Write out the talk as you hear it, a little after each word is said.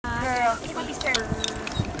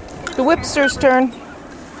The Whipster's turn.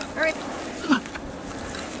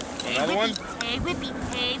 Another one? Hey, Whippy.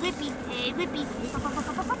 Hey, Whippy. Hey, Whippy.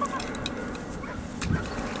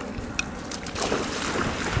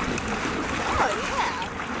 Oh, yeah.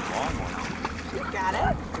 Long one. She's got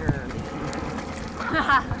it.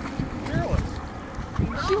 Fearless.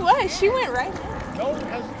 She was. She went right in. No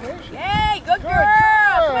hesitation. Hey, good girl.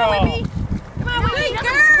 Come on, Whippy. Come on, Whippy. She Good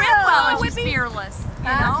doesn't swim girl. well and Come on, she's Whippy. fearless. You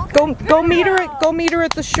Huh? know? Go meet her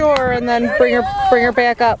at the shore and then bring her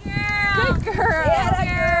back up. Good girl. Girl.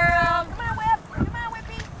 Come on, Whip. Come on,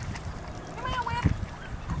 Whippy. Come on, Whip.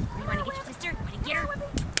 You want to get your sister? You want to get her?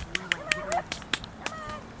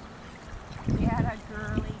 Yeah, that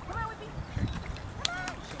girly. Come on, Whippy.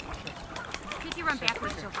 If you run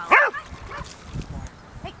backwards, she'll follow.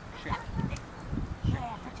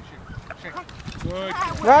 Good.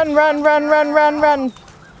 Run, run, run, run, run, run.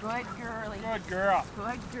 Good girly. Good girl.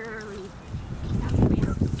 Good girly.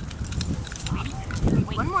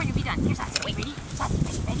 Wait, one more and you'll be done. Here's us. Wait, ready? Saucy,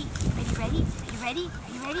 ready? Ready? Ready? Are you ready?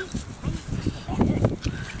 Are you ready?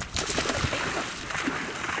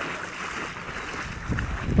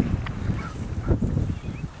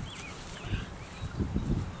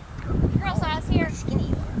 Girl Sauce here. Skinny.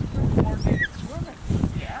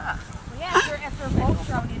 Yeah. Yeah, after both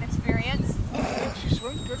drowning experience. She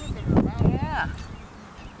swims good with her mouth. Yeah.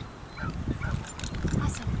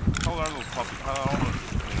 Awesome. How old are those puppies? How old?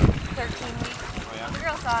 13 weeks. Oh, yeah. Good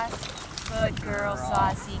girl, Sauce. Good girl,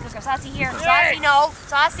 Saucy. Good girl. Saucy here. Yay! Saucy, no.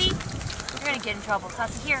 Saucy. You're going to get in trouble.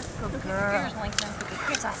 Saucy here. Good girl. Here's Lincoln.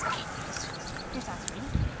 Here, Saucy. Okay. Here, Saucy. Ready?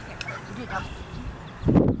 Here. You do it double.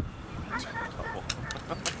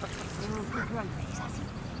 Ooh, good girl. You ready, Saucy?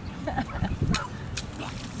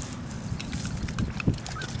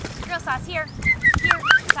 Good girl, Sauce here. Here.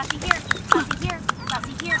 Saucy here. Saucy here.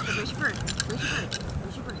 Saucy here. Where's your bird? Where's your bird?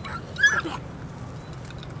 Where's your bird? Back.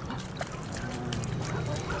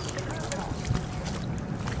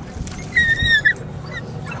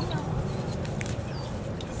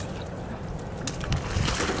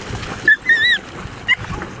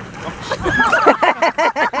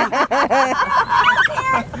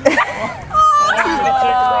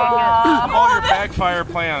 All your backfire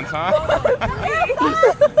plans, huh?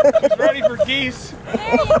 She's ready for geese.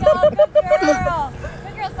 There you go. Good girl.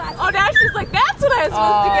 Good girl, Saucy. Oh, now she's like, that's what I was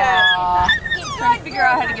supposed to get. Trying to figure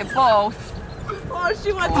out how to get both. Oh,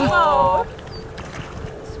 she wants both.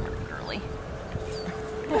 Smart girly.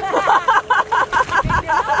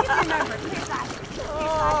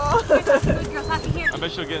 Oh. Good girl, Saucy here. I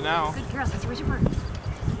bet she'll get now. Good girl, Saucy. Where's your bird?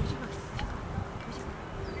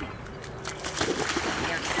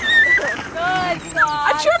 Good, Saucy.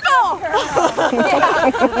 A triple!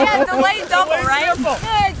 Yeah, delayed double, right?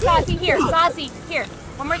 Good, Saucy here. Saucy here.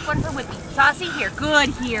 One more, one for Whippy. Saucy here. Good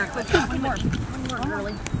here. Good. One more. One more,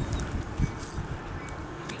 girly.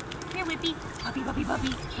 Here, Whippy. Puppy, puppy, puppy.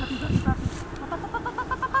 Puppy, puppy, puppy. Pup, pup, pup, pup, pup,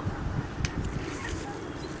 pup, pup.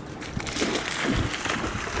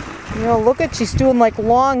 You know, look at, she's doing like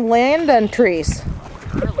long land entries.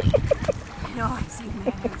 Girly. I know, I've seen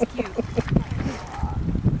that. It's cute.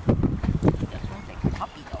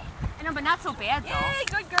 I know, but not so bad, though. Yay,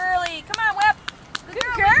 good girly. Come on, Whip. Good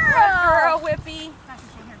girl. Good girl, Whippy.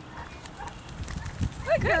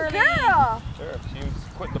 Good girly. girl. Sure, she was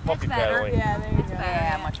quitting the puppy That's better. paddling. Yeah, there you go.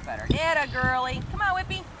 Yeah, much better. Yeah, girly. Come on,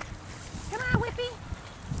 Whippy. Come on, Whippy.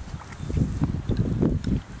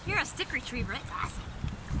 You're a stick retriever. That's awesome.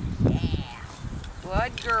 Yeah.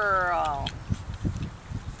 Good girl.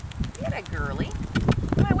 Get a girly.